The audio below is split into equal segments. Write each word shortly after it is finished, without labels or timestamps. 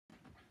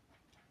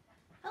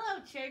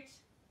church.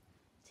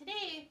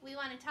 Today we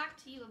want to talk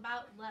to you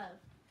about love.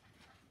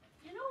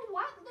 You know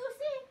what,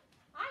 Lucy?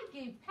 I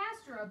gave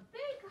Pastor a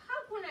big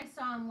hug when I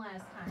saw him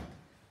last time.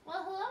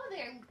 Well, hello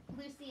there,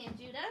 Lucy and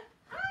Judah.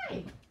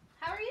 Hi.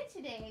 How are you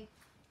today?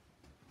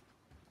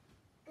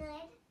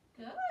 Good.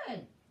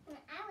 Good. When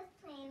I was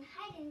playing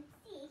hide and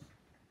seek.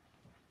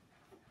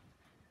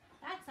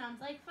 That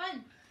sounds like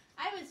fun.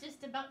 I was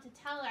just about to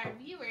tell our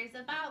viewers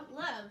about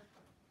love.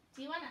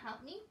 Do you want to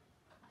help me?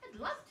 I'd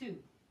love to.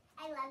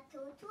 I love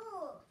to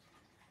too.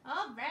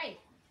 All right.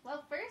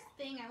 Well, first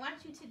thing I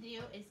want you to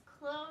do is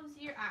close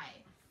your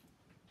eyes.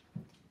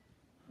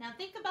 Now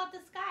think about the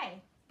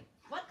sky.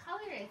 What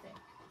color is it?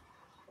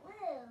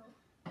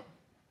 Blue.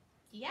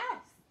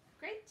 Yes,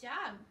 great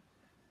job.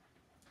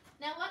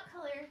 Now what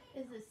color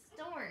is a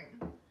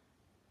storm?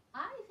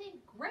 I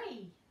think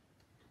gray.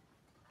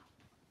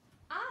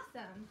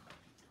 Awesome.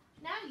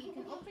 Now you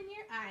can open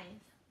your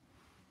eyes.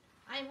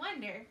 I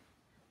wonder,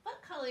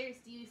 what colors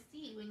do you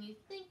see when you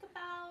think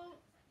about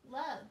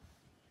love?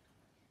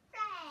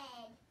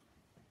 Red.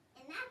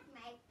 And that's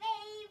my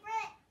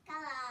favorite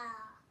color.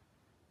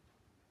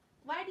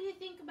 Why do you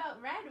think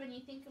about red when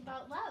you think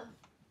about love?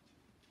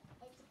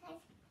 It's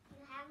because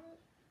you have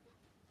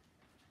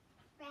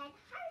red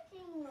heart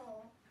in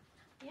you.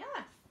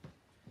 Yes.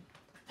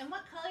 And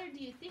what color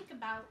do you think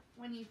about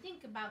when you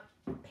think about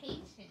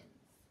patience?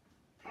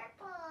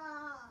 Purple.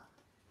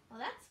 Well,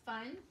 that's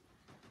fun.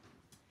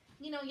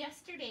 You know,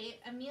 yesterday,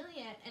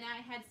 Amelia and I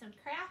had some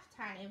craft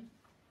time,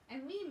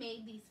 and we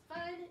made these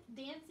fun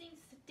dancing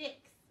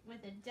sticks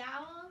with a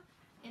dowel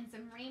and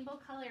some rainbow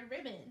color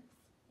ribbons.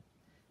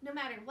 No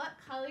matter what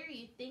color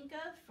you think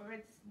of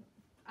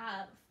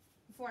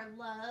for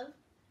love,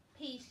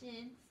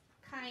 patience,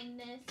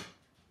 kindness,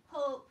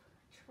 hope,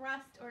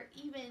 trust, or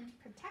even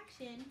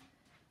protection,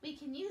 we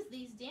can use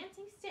these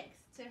dancing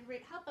sticks to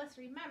help us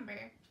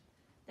remember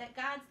that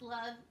God's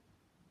love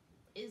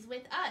is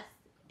with us,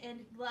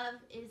 and love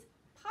is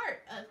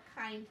part of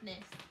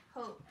kindness,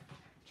 hope,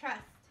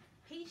 trust,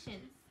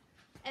 patience,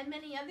 and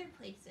many other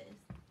places.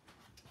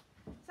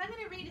 So I'm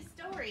going to read a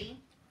story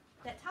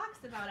that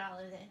talks about all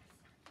of this.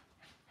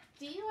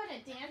 Do you want to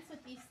dance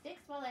with these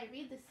sticks while I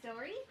read the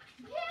story?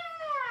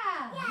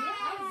 Yeah!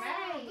 All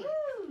right.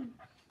 Woo!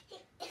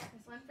 There's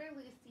one for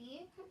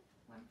Lucy,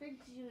 one for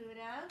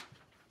Judah.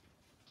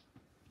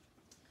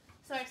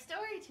 So our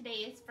story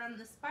today is from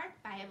the Spark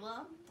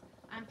Bible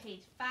on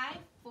page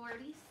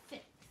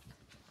 546.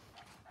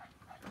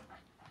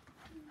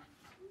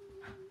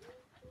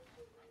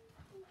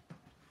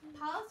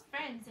 Paul's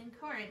friends in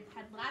Corinth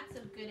had lots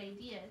of good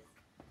ideas,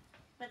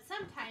 but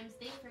sometimes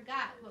they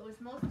forgot what was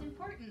most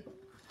important: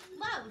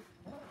 love.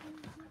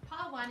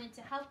 Paul wanted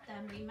to help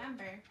them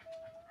remember.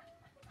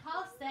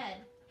 Paul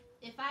said,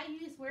 "If I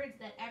use words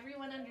that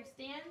everyone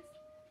understands,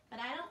 but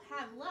I don't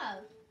have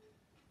love,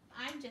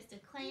 I'm just a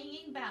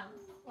clanging bell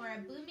or a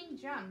booming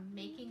drum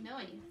making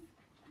noise.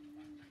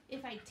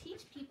 If I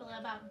teach people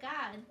about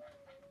God,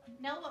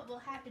 know what will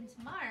happen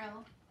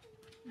tomorrow,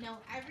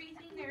 know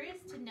everything there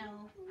is to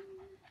know,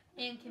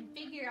 and can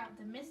figure out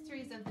the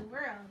mysteries of the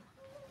world,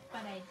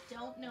 but I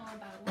don't know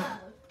about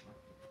love,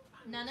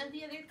 none of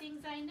the other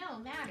things I know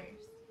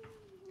matters.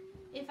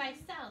 If I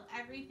sell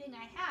everything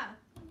I have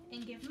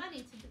and give money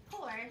to the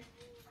poor,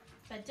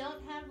 but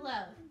don't have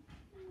love,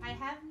 I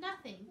have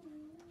nothing,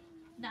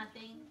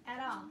 nothing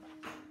at all."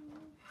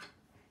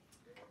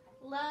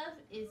 Love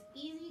is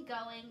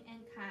easygoing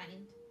and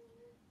kind.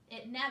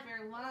 It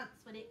never wants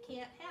what it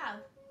can't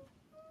have.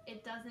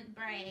 It doesn't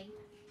brag.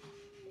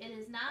 It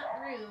is not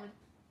rude.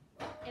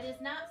 It is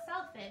not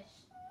selfish.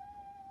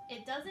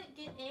 It doesn't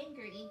get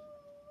angry.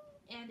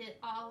 And it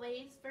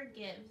always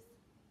forgives.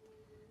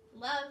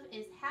 Love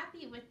is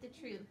happy with the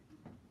truth.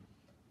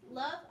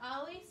 Love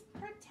always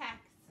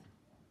protects,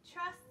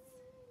 trusts,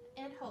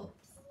 and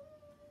hopes.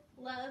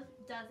 Love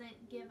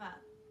doesn't give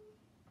up.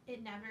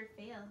 It never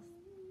fails.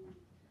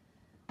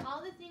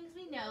 All the things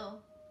we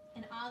know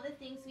and all the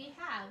things we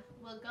have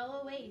will go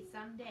away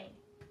someday,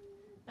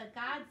 but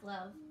God's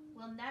love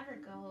will never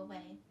go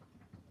away.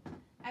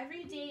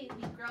 Every day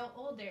we grow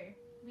older,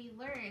 we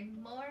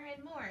learn more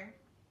and more.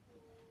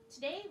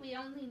 Today we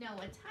only know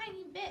a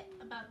tiny bit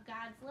about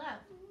God's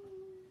love,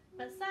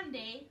 but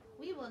someday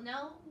we will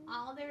know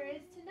all there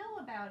is to know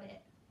about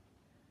it.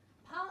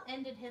 Paul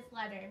ended his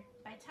letter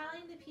by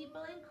telling the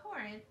people in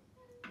Corinth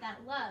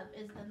that love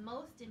is the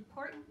most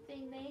important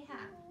thing they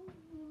have.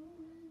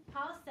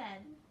 Paul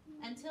said,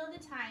 "Until the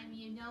time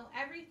you know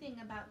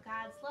everything about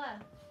God's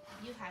love,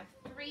 you have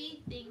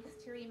 3 things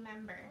to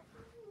remember: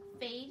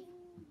 faith,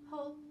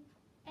 hope,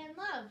 and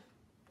love.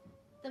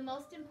 The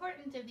most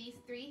important of these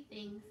 3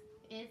 things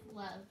is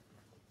love."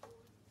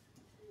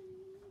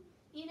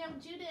 You know,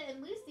 Judah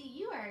and Lucy,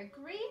 you are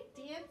great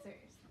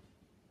dancers.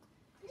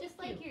 Just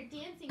like your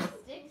dancing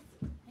sticks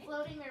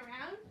floating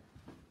around,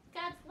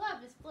 God's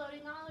love is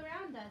floating all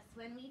around us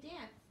when we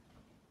dance.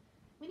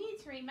 We need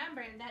to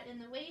remember that in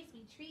the ways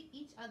we treat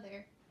each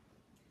other.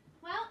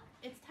 Well,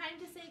 it's time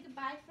to say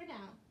goodbye for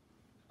now.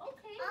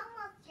 Okay.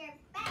 Almost your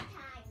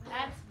bedtime.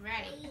 That's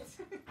right.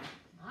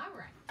 All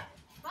right.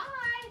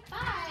 Bye. Bye.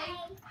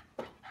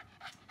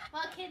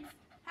 kids,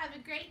 have a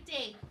great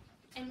day,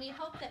 and we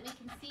hope that we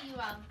can see you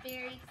all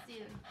very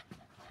soon.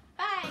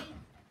 Bye!